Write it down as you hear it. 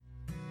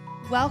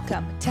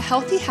Welcome to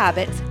Healthy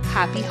Habits,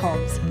 Happy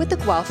Homes with the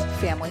Guelph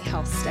Family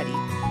Health Study,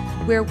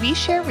 where we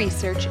share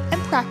research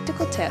and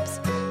practical tips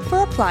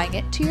for applying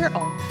it to your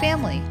own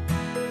family.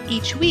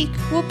 Each week,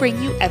 we'll bring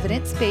you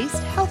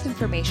evidence-based health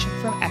information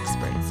from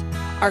experts.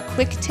 Our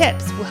quick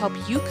tips will help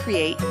you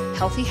create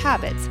healthy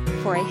habits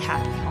for a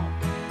happy home.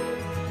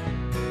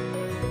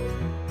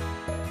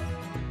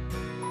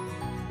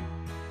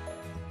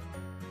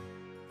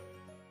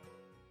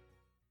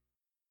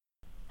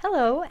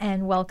 Hello,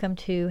 and welcome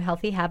to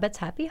Healthy Habits,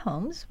 Happy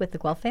Homes with the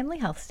Guelph Family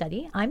Health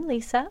Study. I'm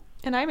Lisa.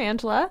 And I'm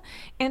Angela,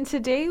 and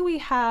today we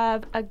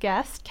have a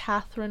guest,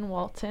 Kathryn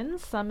Walton.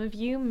 Some of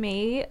you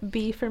may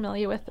be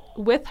familiar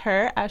with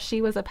her as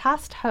she was a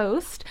past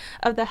host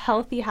of the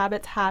Healthy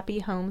Habits,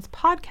 Happy Homes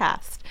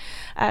podcast.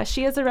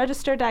 She is a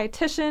registered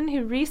dietitian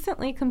who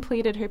recently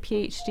completed her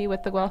PhD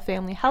with the Guelph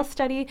Family Health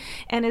Study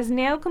and is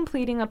now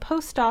completing a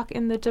postdoc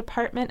in the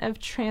Department of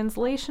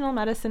Translational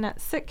Medicine at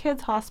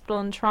SickKids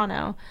Hospital in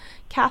Toronto.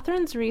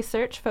 Kathryn's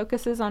research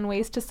focuses on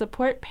ways to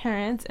support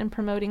parents in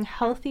promoting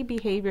healthy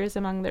behaviors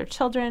among their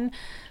children,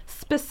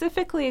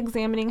 specifically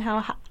examining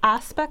how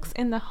aspects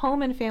in the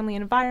home and family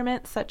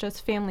environment, such as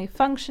family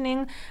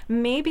functioning,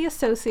 may be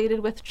associated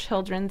with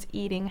children's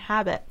eating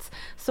habits.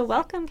 So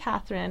welcome,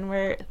 Kathryn.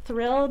 We're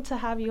thrilled to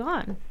have you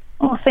on.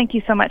 Well, thank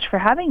you so much for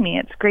having me.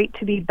 It's great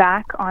to be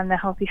back on the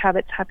Healthy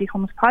Habits, Happy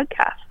Homes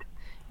podcast.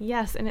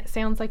 Yes, and it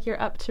sounds like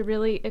you're up to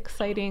really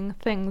exciting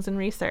things in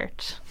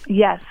research.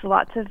 Yes,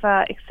 lots of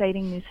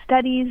exciting new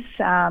studies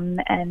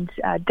and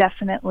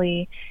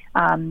definitely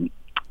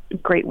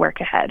great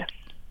work ahead.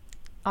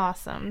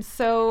 Awesome.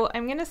 So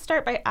I'm going to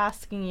start by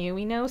asking you,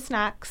 we know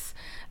snacks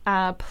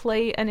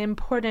play an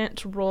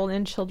important role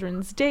in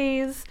children's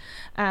days.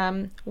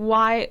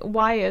 Why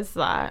is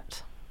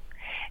that?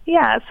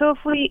 Yeah, so if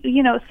we,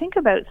 think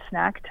about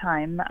snack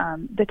time,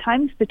 the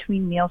times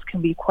between meals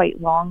can be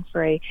quite long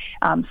for a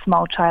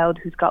small child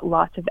who's got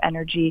lots of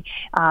energy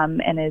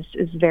and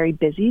is very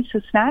busy.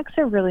 So snacks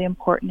are really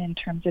important in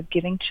terms of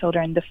giving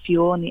children the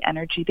fuel and the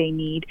energy they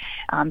need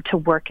to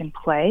work and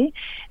play.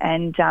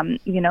 And,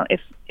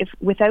 if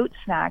without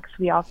snacks,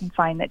 we often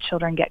find that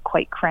children get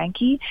quite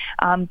cranky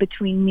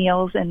between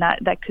meals, and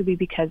that could be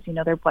because,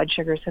 their blood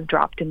sugars have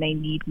dropped and they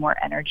need more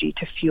energy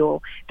to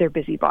fuel their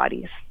busy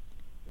bodies.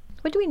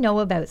 What do we know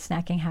about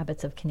snacking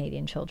habits of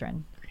Canadian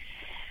children?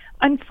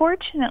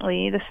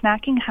 Unfortunately, the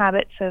snacking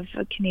habits of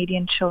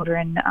Canadian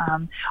children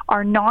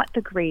are not the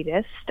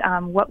greatest.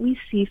 What we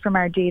see from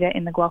our data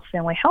in the Guelph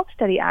Family Health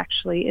Study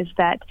actually is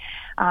that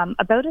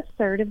about a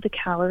third of the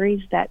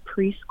calories that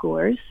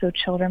preschoolers, so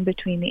children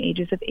between the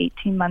ages of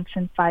 18 months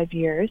and 5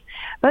 years,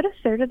 about a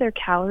third of their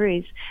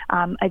calories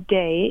a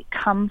day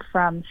come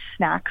from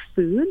snack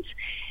foods.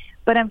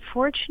 But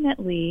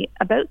unfortunately,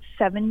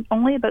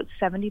 only about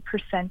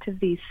 70% of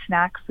these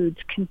snack foods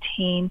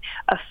contain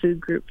a food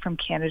group from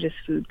Canada's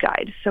Food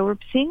Guide. So we're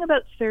seeing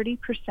about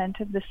 30%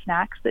 of the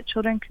snacks that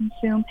children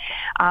consume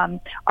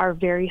are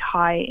very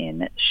high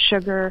in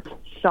sugar,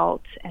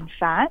 salt, and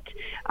fat.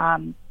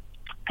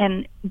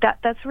 And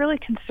that's really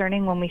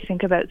concerning when we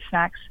think about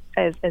snacks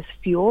as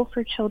fuel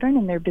for children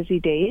in their busy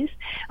days.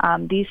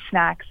 These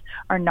snacks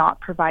are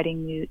not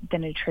providing the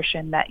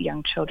nutrition that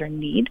young children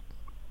need.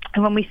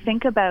 And when we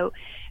think about,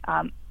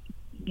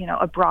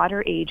 a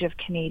broader age of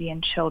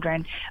Canadian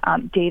children,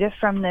 data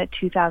from the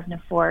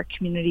 2004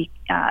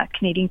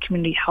 Canadian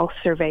Community Health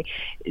Survey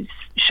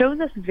shows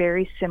us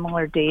very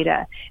similar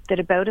data that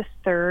about a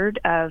third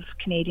of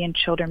Canadian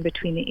children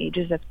between the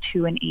ages of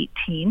 2 and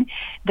 18,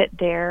 that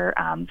their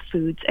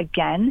foods,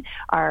 again,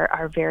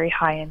 are very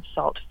high in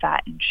salt,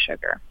 fat, and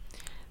sugar.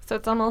 So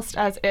it's almost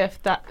as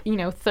if that,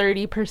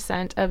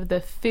 30% of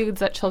the foods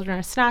that children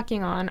are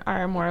snacking on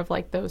are more of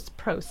like those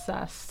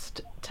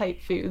processed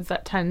type foods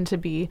that tend to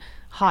be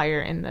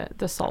higher in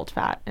the salt,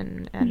 fat,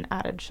 and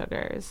added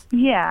sugars.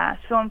 Yeah,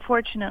 so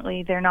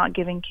unfortunately, they're not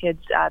giving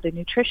kids the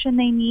nutrition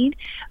they need.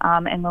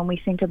 And when we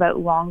think about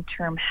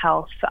long-term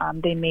health,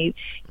 they may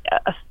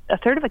a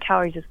third of the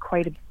calories is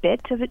quite a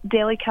bit of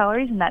daily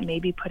calories, and that may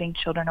be putting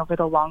children over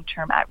the long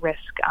term at risk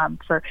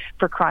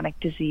for chronic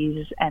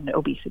disease and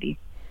obesity.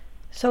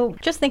 So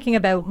just thinking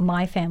about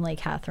my family,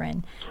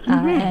 Kathryn,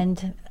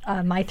 and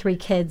my 3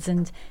 kids,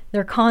 and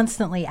they're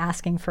constantly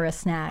asking for a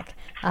snack.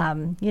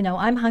 I'm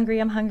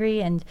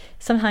hungry, and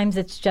sometimes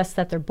it's just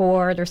that they're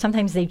bored, or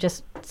sometimes they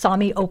just saw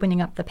me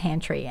opening up the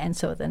pantry, and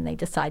so then they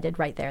decided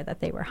right there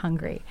that they were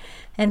hungry.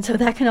 And so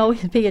that can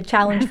always be a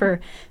challenge for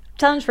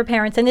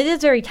parents, and it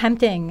is very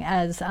tempting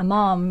as a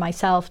mom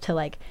myself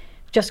to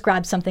just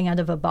grab something out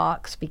of a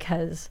box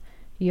because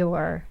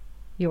you're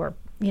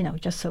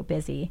just so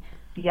busy.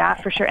 Yeah,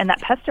 for sure. And that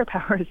pester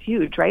power is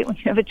huge, right? When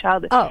you have a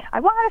child that, I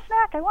want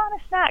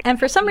a snack. And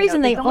for some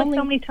reason they only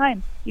so many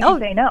times you can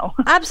say no.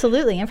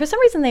 Absolutely. And for some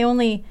reason they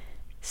only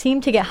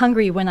seem to get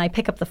hungry when I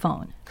pick up the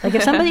phone. Like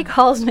if somebody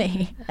calls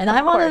me and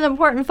I'm on an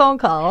important phone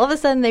call, all of a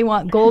sudden they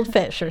want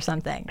goldfish or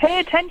something. Pay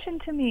attention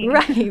to me.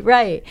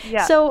 Right.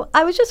 Yeah. So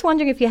I was just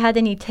wondering if you had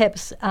any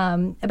tips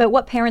about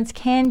what parents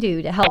can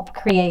do to help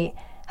create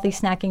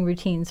these snacking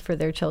routines for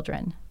their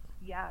children.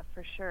 Yeah,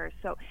 for sure.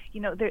 So,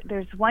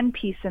 there's one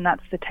piece, and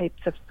that's the types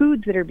of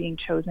foods that are being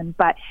chosen.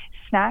 But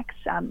snacks,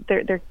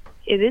 it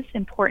is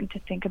important to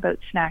think about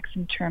snacks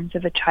in terms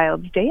of a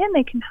child's day, and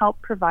they can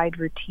help provide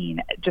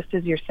routine, just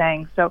as you're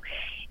saying. So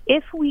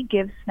if we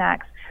give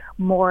snacks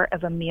more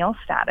of a meal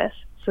status,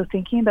 so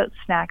thinking about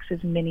snacks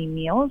as mini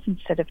meals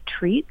instead of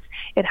treats,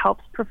 it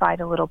helps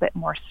provide a little bit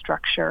more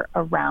structure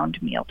around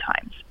meal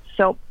times.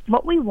 So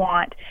what we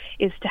want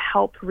is to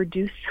help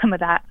reduce some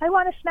of that, I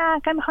want a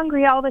snack, I'm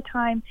hungry all the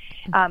time,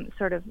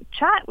 sort of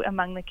chat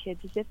among the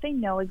kids as if they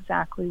know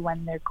exactly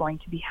when they're going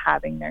to be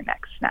having their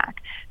next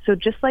snack. So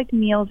just like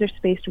meals are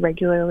spaced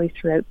regularly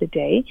throughout the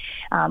day,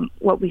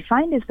 what we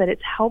find is that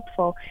it's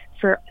helpful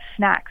for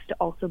snacks to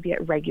also be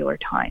at regular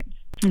times.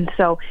 And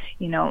so,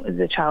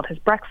 the child has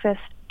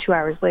breakfast, 2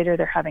 hours later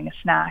they're having a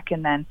snack,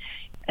 and then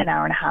an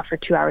hour and a half or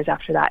 2 hours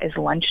after that is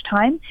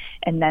lunchtime,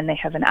 and then they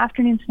have an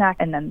afternoon snack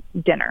and then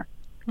dinner.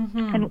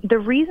 Mm-hmm. And the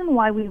reason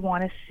why we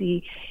want to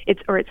see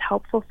it's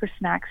helpful for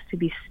snacks to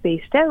be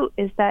spaced out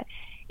is that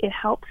it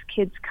helps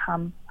kids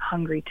come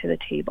hungry to the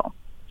table.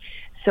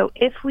 So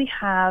if we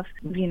have,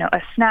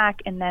 a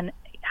snack and then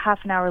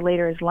half an hour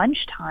later is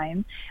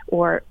lunchtime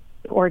or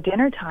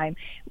dinner time,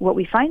 what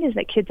we find is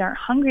that kids aren't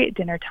hungry at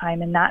dinner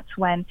time, and that's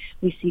when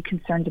we see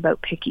concerns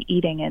about picky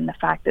eating and the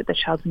fact that the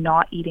child's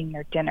not eating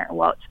their dinner.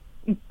 Well,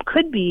 it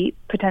could be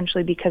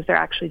potentially because they're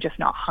actually just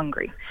not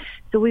hungry.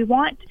 So we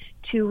want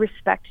to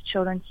respect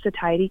children's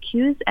satiety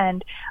cues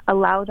and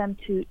allow them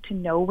to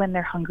know when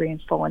they're hungry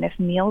and full. And if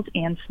meals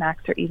and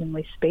snacks are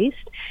evenly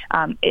spaced,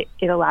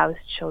 it allows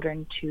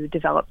children to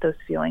develop those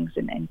feelings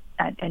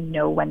and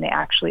know when they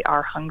actually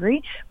are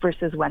hungry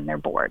versus when they're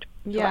bored.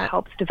 Yeah. So it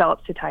helps develop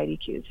satiety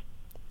cues.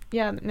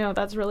 Yeah, no,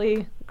 that's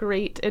really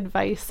great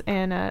advice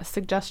and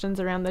suggestions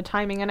around the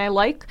timing. And I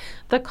like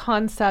the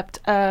concept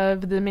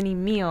of the mini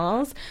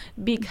meals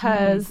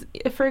because,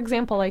 if, for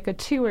example, like a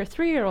 2 or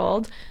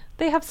 3-year-old,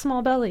 they have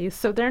small bellies,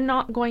 so they're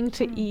not going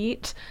to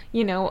eat,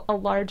 a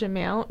large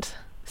amount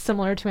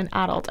similar to an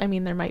adult. I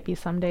mean, there might be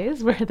some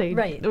days where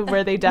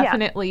they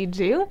definitely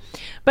do.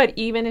 But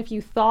even if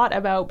you thought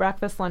about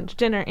breakfast, lunch,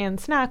 dinner, and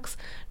snacks,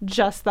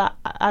 just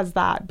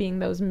that being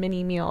those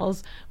mini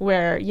meals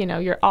where,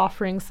 you're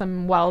offering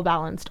some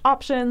well-balanced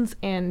options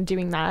and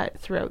doing that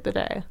throughout the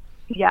day.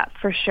 Yeah,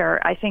 for sure.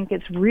 I think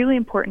it's really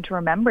important to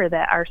remember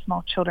that our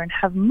small children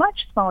have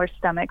much smaller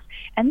stomachs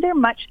and they're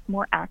much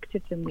more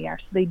active than we are.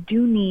 So they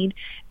do need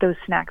those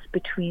snacks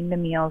between the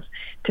meals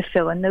to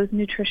fill in those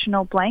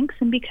nutritional blanks.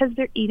 And because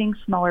they're eating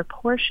smaller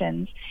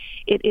portions,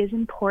 it is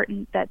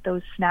important that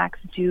those snacks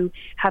do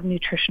have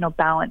nutritional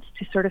balance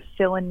to sort of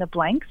fill in the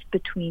blanks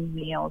between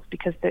meals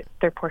because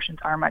their portions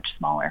are much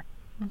smaller.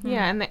 Mm-hmm.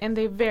 Yeah, and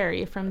they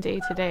vary from day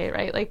to day,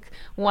 right? Like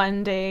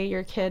one day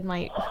your kid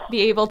might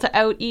be able to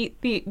out-eat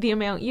the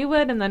amount you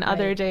would, and then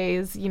other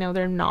days,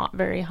 they're not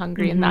very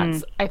hungry. Mm-hmm. And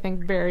that's, I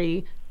think,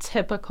 very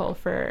typical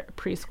for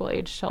preschool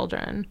age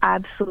children.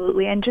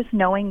 Absolutely. And just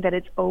knowing that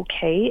it's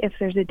okay if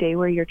there's a day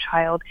where your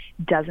child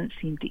doesn't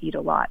seem to eat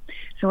a lot.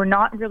 So we're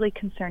not really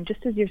concerned,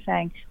 just as you're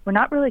saying, we're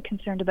not really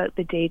concerned about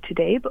the day to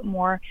day, but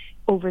more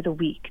over the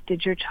week.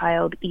 Did your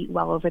child eat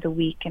well over the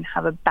week and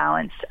have a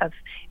balance of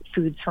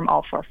foods from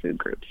all 4 food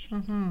groups?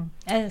 Mm-hmm.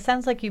 And it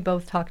sounds like you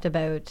both talked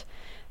about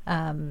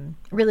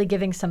really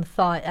giving some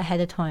thought ahead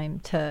of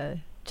time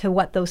to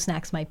what those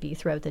snacks might be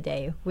throughout the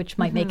day, which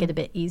might make it a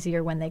bit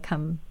easier when they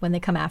come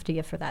after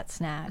you for that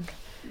snack.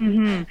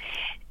 Mm-hmm.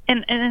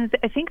 And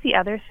I think the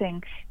other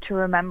thing to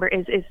remember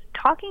is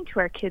talking to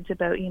our kids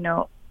about,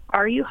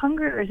 are you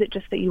hungry or is it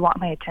just that you want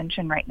my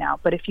attention right now?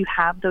 But if you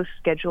have those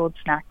scheduled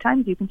snack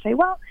times, you can say,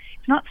 well,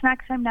 it's not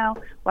snack time now.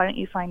 Why don't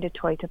you find a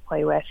toy to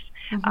play with?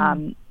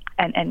 Mm-hmm.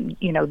 And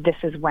this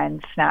is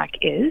when snack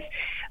is.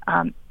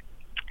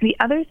 The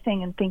other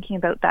thing in thinking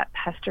about that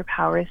pester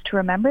power is to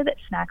remember that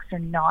snacks are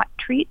not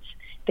treats.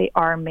 They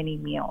are mini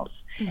meals.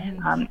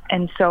 Mm-hmm.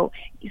 And so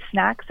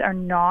snacks are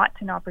not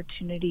an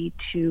opportunity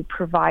to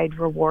provide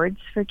rewards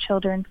for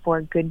children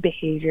for good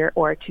behavior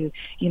or to,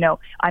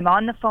 I'm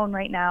on the phone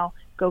right now,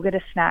 go get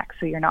a snack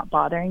so you're not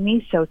bothering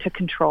me. So to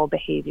control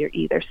behavior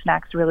either.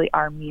 Snacks really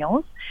are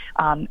meals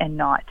and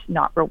not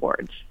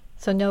rewards.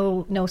 So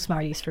no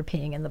Smarties for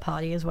peeing in the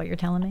potty is what you're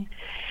telling me?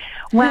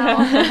 Well,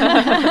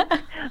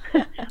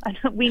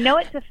 we know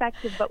it's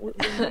effective, but what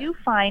we do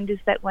find is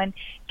that when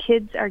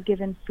kids are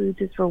given foods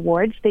as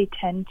rewards, they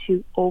tend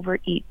to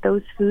overeat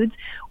those foods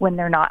when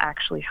they're not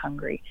actually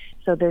hungry.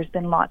 So there's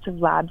been lots of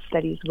lab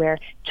studies where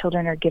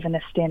children are given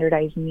a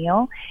standardized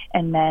meal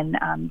and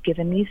then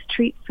given these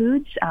treat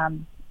foods,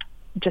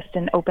 just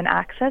in open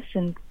access,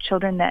 and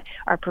children that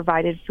are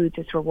provided foods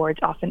as rewards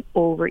often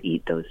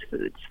overeat those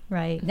foods.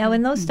 Right. Now,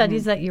 in those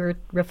studies that you were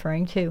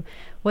referring to,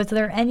 was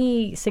there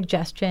any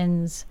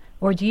suggestions,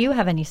 or do you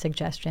have any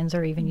suggestions,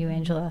 or even you,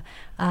 Angela,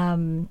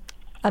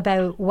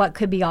 about what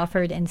could be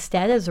offered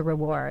instead as a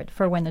reward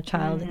for when a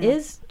child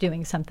is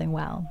doing something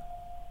well?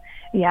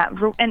 Yeah,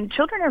 and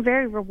children are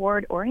very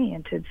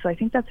reward-oriented, so I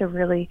think that's a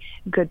really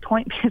good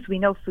point because we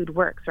know food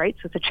works, right?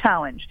 So it's a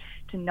challenge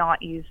to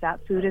not use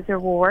that food as a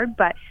reward.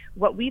 But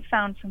what we've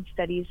found from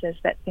studies is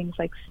that things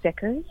like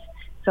stickers,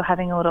 So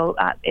having a little,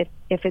 if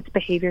it's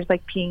behaviors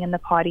like peeing in the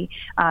potty,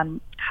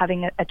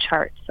 having a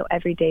chart. So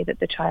every day that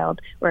the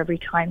child, or every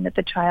time that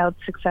the child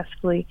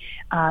successfully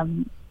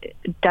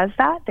does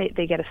that,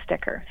 they get a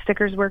sticker.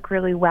 Stickers work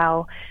really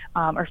well,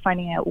 or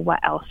finding out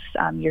what else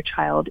your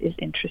child is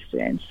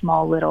interested in,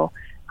 small little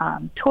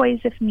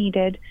toys if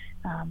needed.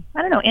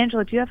 I don't know,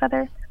 Angela, do you have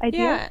other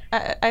ideas? Yeah,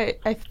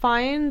 I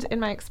find in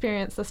my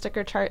experience the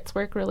sticker charts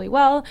work really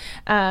well,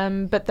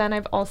 but then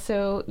I've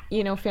also,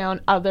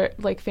 found other,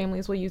 like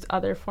families will use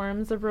other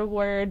forms of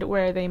reward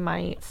where they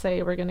might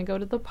say we're going to go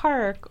to the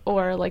park,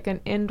 or like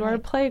an indoor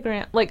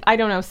playground, like, I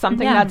don't know,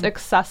 something that's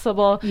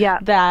accessible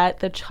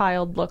that the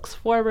child looks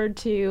forward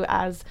to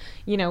as,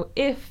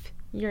 if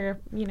you're,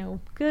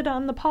 good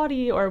on the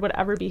potty or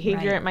whatever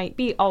behavior it might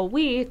be all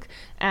week,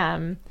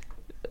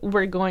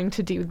 we're going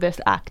to do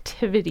this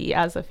activity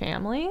as a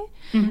family.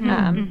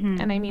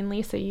 And I mean,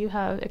 Lisa, you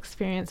have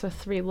experience with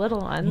 3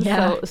 little ones.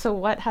 So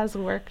what has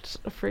worked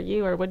for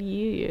you, or what do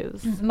you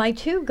use? My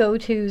 2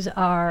 go-tos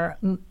are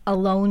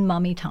alone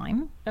mommy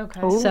time.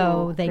 Okay.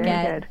 So they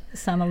get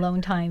some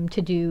alone time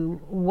to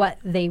do what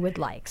they would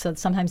like. So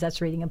sometimes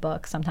that's reading a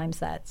book. Sometimes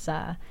that's,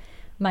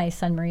 my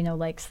son Marino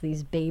likes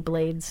these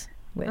Beyblades,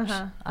 which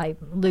I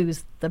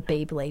lose the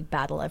Beyblade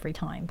battle every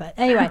time. But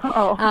anyway,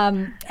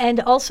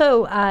 and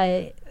also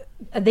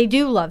they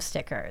do love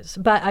stickers.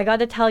 But I got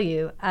to tell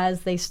you,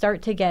 as they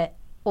start to get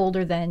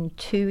older than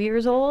 2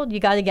 years old, you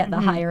got to get the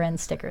higher end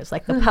stickers,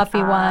 like the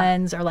puffy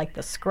ones, or like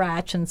the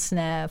scratch and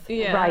sniff.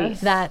 Yeah. Right.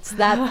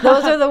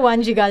 Those are the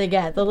ones you got to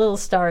get. The little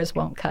stars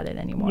won't cut it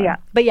anymore. Yeah.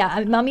 But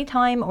yeah, mommy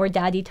time or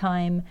daddy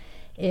time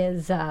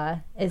is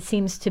it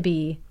seems to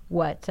be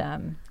what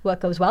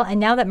goes well. And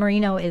now that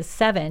Marino is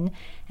 7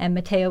 and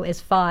Mateo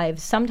is 5,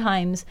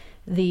 sometimes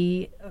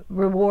the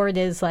reward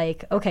is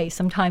like, okay,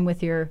 some time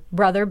with your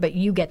brother, but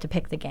you get to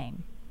pick the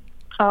game.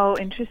 Oh,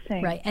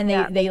 interesting. Right. And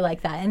they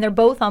like that. And they're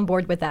both on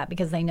board with that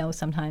because they know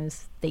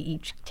sometimes they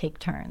each take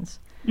turns.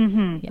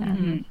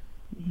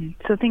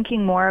 So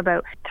thinking more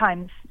about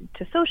times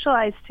to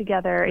socialize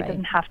together, it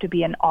doesn't have to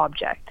be an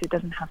object. It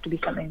doesn't have to be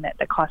something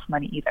that costs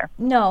money either.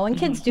 No, and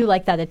kids do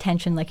like that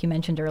attention, like you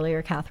mentioned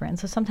earlier, Kathryn.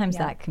 So sometimes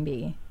that can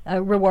be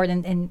a reward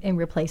in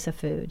replace of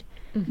food.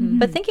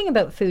 But thinking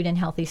about food and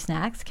healthy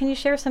snacks, can you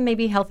share some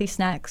maybe healthy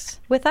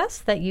snacks with us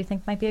that you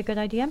think might be a good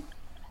idea?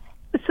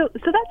 So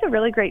that's a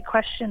really great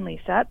question,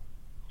 Lisa.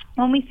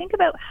 When we think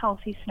about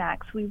healthy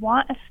snacks, we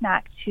want a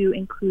snack to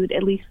include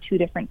at least 2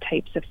 different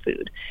types of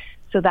food.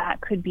 So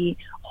that could be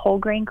whole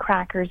grain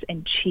crackers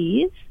and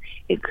cheese.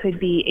 It could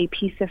be a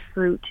piece of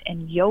fruit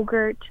and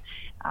yogurt,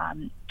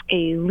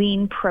 a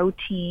lean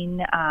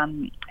protein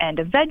and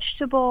a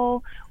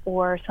vegetable,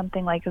 or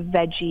something like a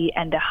veggie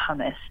and a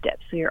hummus dip.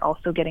 So you're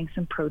also getting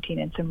some protein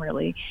and some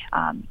really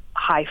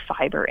high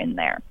fiber in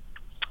there.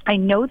 I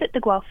know that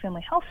the Guelph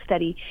Family Health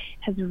Study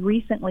has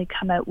recently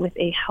come out with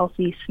a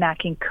healthy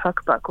snacking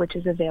cookbook, which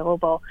is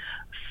available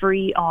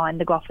free on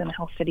the Guelph Family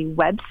Health Study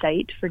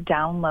website for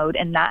download,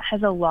 and that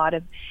has a lot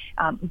of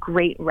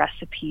great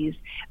recipes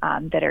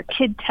that are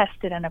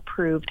kid-tested and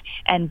approved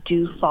and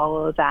do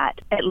follow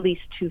that at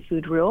least 2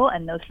 food rule,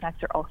 and those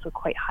snacks are also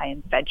quite high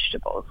in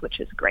vegetables, which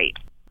is great.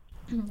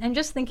 And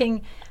just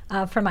thinking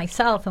for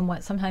myself and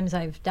what sometimes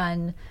I've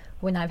done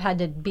when I've had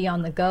to be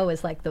on the go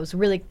is like those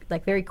really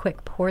like very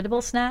quick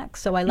portable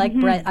snacks. So I like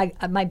bread.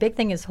 My big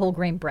thing is whole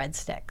grain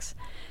breadsticks.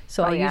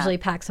 So I usually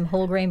pack some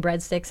whole grain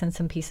breadsticks and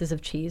some pieces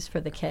of cheese for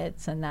the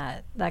kids, and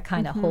that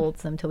kind of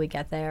holds them till we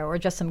get there, or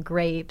just some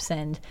grapes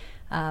and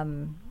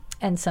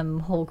some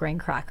whole grain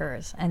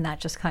crackers, and that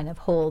just kind of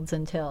holds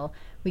until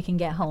we can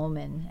get home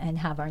and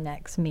have our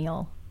next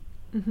meal.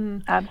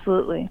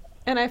 Absolutely.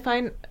 And I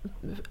find,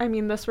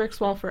 this works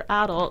well for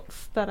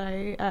adults that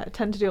I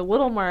tend to do a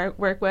little more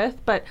work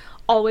with, but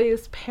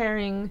always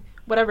pairing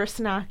whatever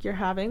snack you're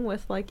having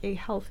with like a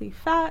healthy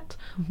fat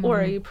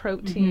or a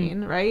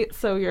protein, right?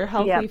 So your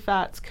healthy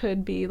fats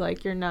could be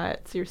like your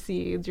nuts, your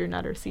seeds, your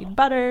nut or seed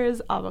butters,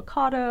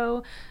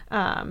 avocado,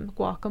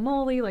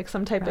 guacamole, like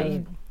some type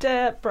of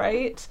dip,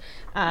 right?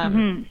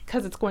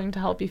 Because it's going to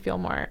help you feel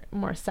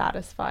more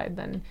satisfied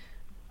than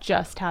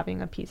just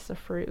having a piece of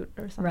fruit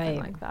or something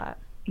like that.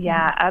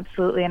 Yeah,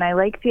 absolutely. And I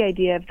like the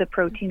idea of the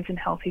proteins and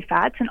healthy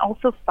fats and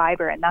also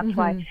fiber. And that's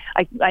why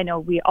I know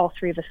we all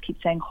 3 of us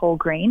keep saying whole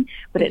grain,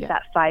 but it's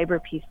that fiber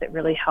piece that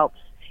really helps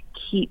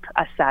keep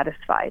us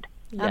satisfied.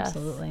 Yes.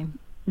 Absolutely.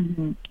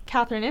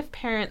 Kathryn, if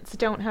parents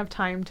don't have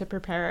time to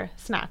prepare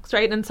snacks,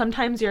 right? And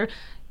sometimes you're,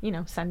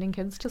 sending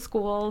kids to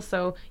school,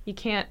 so you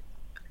can't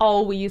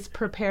always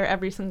prepare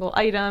every single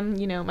item,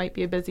 it might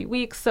be a busy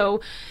week.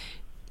 So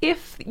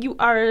if you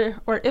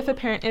are, or if a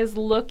parent is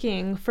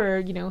looking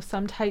for,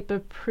 some type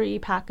of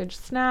pre-packaged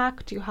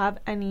snack, do you have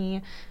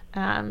any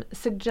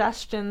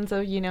suggestions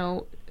of,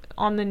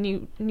 on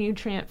the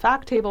nutrient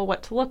fact table,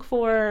 what to look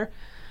for,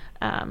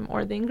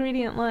 or the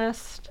ingredient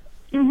list?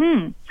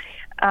 Prepackaged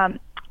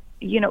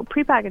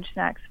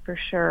snacks for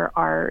sure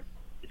are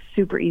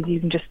super easy. You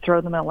can just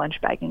throw them in a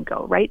lunch bag and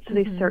go, right? So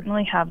they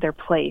certainly have their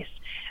place.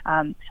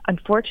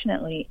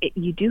 Unfortunately,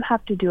 you do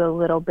have to do a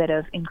little bit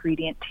of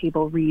ingredient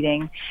table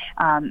reading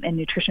and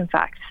nutrition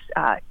facts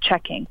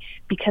checking,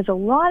 because a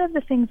lot of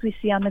the things we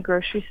see on the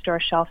grocery store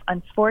shelf,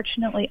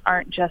 unfortunately,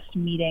 aren't just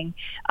meeting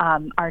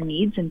our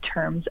needs in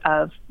terms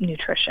of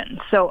nutrition.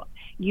 So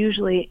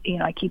usually,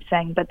 I keep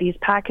saying, but these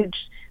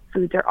packaged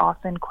foods are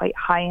often quite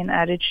high in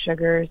added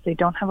sugars. They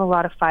don't have a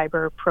lot of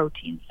fiber or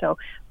protein, so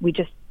we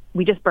just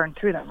burn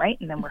through them, right?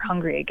 And then we're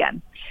hungry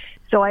again.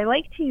 So I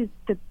like to use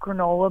the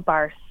granola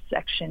bar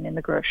section in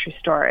the grocery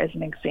store as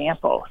an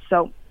example.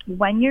 So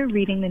when you're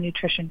reading the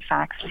nutrition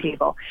facts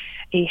table,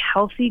 a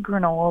healthy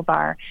granola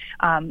bar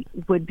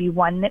would be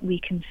one that we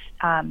can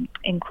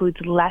includes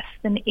less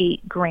than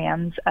 8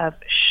 grams of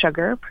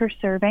sugar per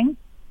serving.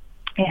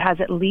 It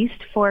has at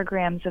least 4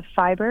 grams of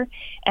fiber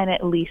and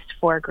at least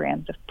 4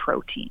 grams of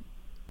protein.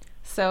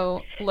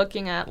 So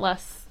looking at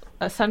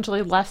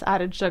essentially less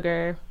added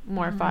sugar,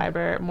 more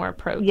fiber, more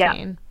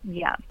protein.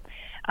 Yeah.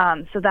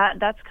 So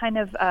that's kind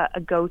of a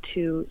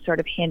go-to sort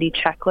of handy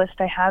checklist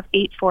I have.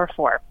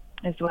 844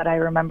 is what I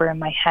remember in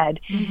my head.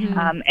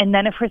 And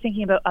then if we're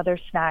thinking about other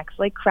snacks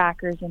like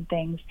crackers and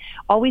things,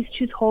 always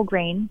choose whole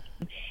grain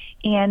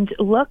and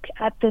look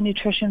at the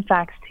nutrition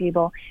facts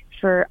table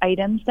for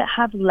items that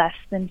have less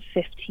than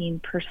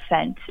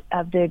 15%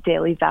 of their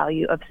daily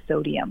value of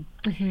sodium.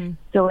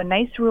 So a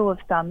nice rule of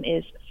thumb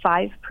is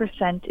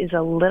 5% is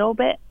a little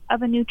bit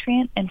of a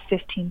nutrient and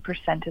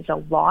 15% is a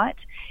lot.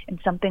 And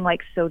something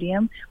like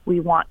sodium, we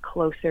want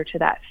closer to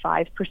that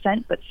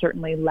 5%, but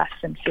certainly less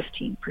than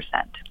 15%.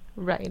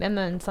 Right. And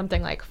then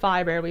something like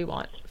fiber, we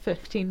want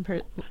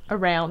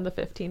around the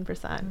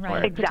 15%,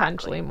 or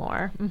potentially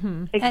more.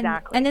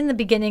 Exactly. And in the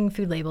beginning,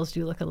 food labels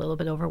do look a little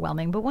bit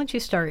overwhelming, but once you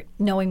start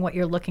knowing what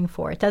you're looking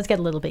for, it does get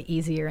a little bit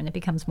easier and it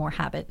becomes more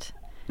habit.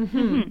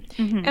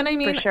 And I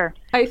mean, for sure.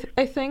 I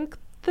think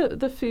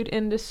the food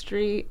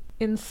industry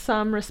in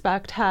some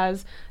respect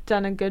has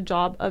done a good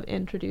job of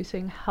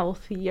introducing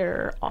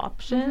healthier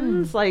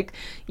options. Like,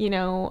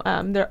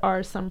 there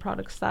are some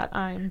products that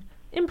I'm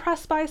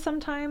impressed by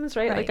sometimes,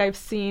 right? Like I've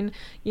seen,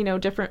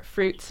 different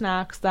fruit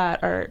snacks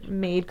that are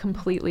made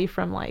completely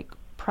from like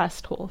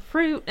pressed whole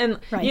fruit. And,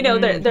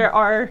 there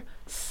are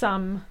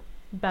some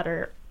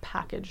better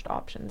packaged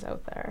options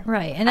out there.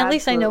 Right. And at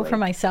least I know for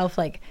myself,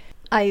 like,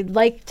 I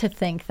like to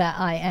think that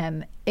I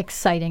am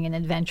exciting and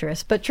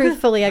adventurous, but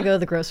truthfully, I go to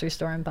the grocery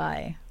store and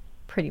buy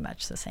pretty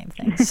much the same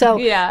thing. So,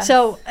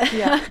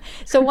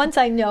 so once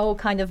I know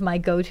kind of my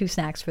go-to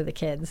snacks for the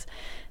kids,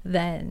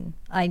 then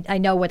I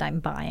know what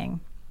I'm buying.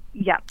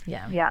 Yeah.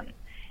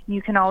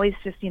 You can always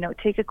just,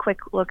 take a quick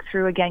look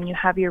through. Again, you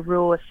have your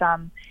rule of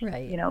thumb,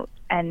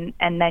 and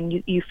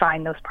then you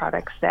find those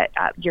products that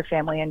your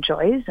family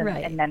enjoys,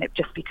 and then it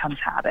just becomes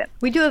habit.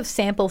 We do have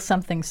sample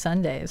something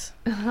Sundays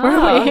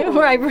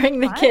where I bring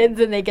the kids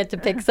and they get to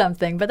pick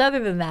something. But other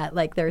than that,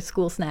 like there's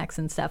school snacks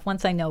and stuff.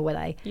 Once I know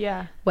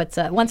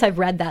once I've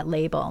read that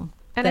label,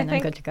 and then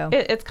I'm good to go.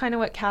 It's kind of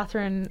what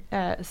Kathryn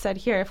said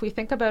here. If we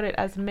think about it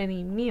as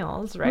mini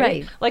meals,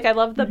 right? Like I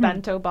love the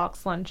bento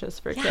box lunches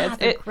for kids.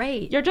 They're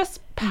great. You're just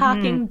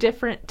packing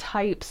different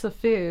types of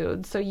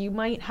food. So you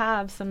might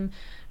have some,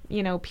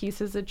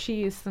 pieces of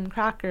cheese, some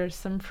crackers,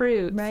 some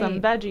fruit,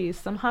 some veggies,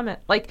 some hummus.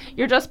 Like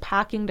you're just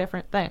packing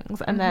different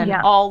things. And then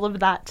all of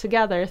that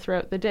together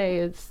throughout the day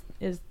is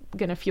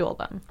going to fuel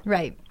them.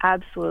 Right.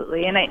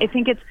 Absolutely. And I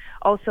think it's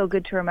also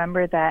good to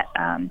remember that,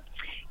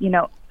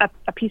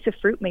 a piece of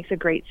fruit makes a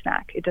great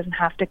snack. It doesn't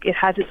have to, it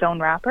has its own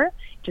wrapper.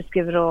 Just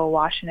give it a little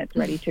wash and it's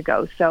ready to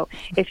go. So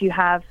if you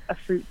have a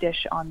fruit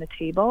dish on the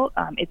table,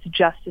 it's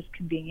just as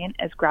convenient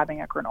as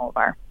grabbing a granola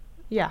bar.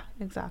 Yeah,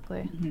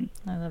 exactly.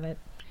 I love it.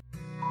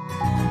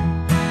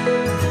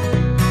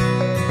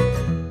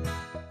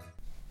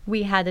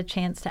 We had a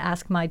chance to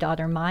ask my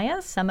daughter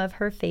Maya some of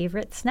her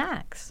favorite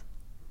snacks.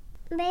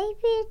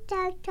 Maybe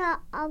Dr.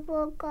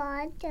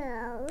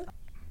 Avocado.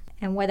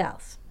 And what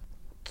else?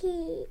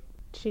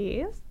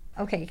 Cheese.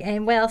 Okay,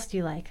 and what else do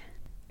you like?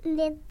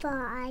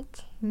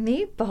 Meatballs.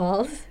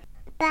 Meatballs?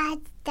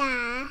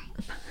 Pasta.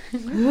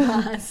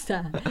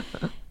 Pasta.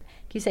 Can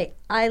you say,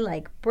 I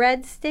like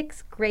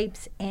breadsticks,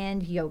 grapes,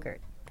 and yogurt?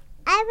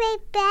 I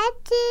like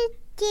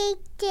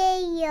breadsticks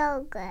and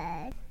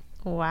yogurt.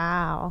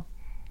 Wow.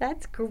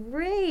 That's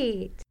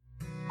great.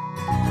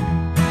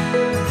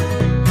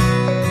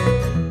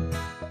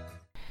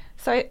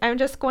 So I'm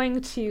just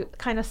going to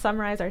kind of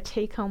summarize our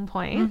take-home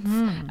points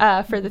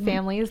for the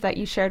families that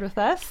you shared with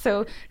us.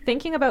 So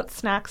thinking about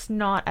snacks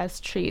not as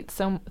treats,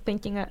 so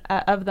thinking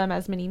of them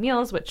as mini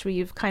meals, which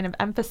we've kind of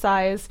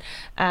emphasized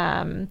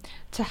to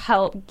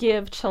help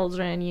give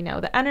children,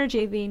 the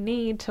energy they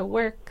need to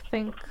work,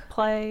 think,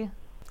 play,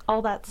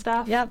 all that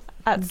stuff. Yep.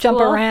 At Jump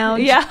school.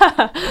 around.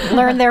 Yeah.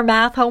 Learn their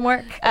math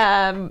homework.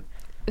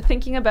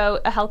 Thinking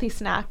about a healthy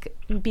snack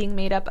being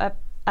made up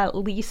at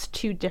least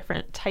 2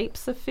 different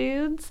types of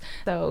foods.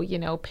 So,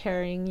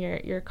 pairing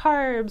your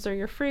carbs or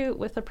your fruit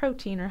with a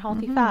protein or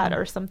healthy fat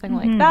or something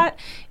like that.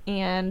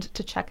 And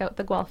to check out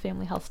the Guelph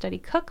Family Health Study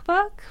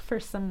cookbook for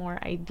some more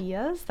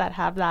ideas that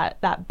have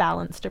that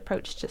balanced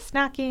approach to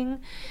snacking.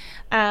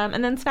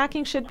 And then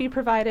snacking should be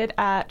provided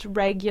at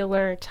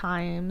regular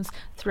times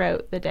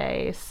throughout the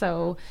day.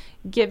 So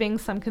giving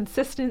some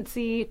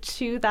consistency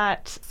to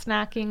that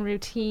snacking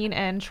routine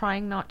and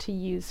trying not to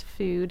use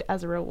food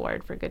as a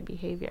reward for good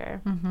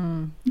behavior.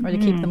 Or to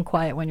keep them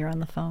quiet when you're on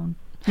the phone.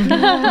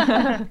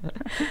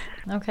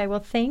 Okay, well,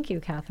 thank you,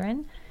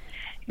 Kathryn.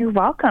 You're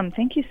welcome.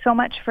 Thank you so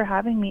much for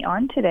having me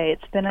on today.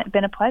 It's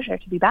been a pleasure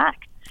to be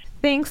back.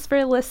 Thanks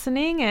for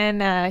listening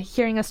and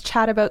hearing us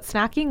chat about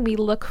snacking. We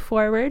look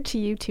forward to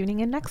you tuning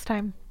in next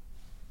time.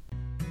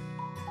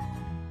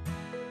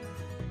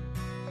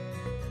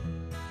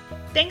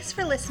 Thanks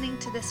for listening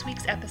to this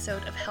week's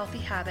episode of Healthy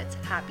Habits,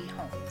 Happy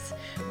Homes.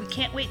 We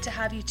can't wait to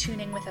have you tune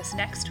in with us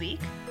next week,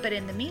 but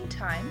in the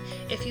meantime,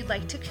 if you'd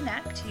like to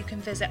connect, you can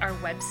visit our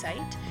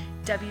website,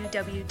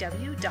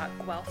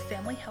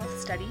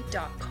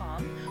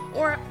 www.guelphfamilyhealthstudy.com,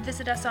 or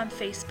visit us on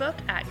Facebook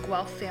at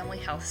Guelph Family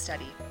Health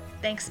Study.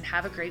 Thanks and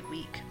have a great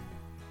week.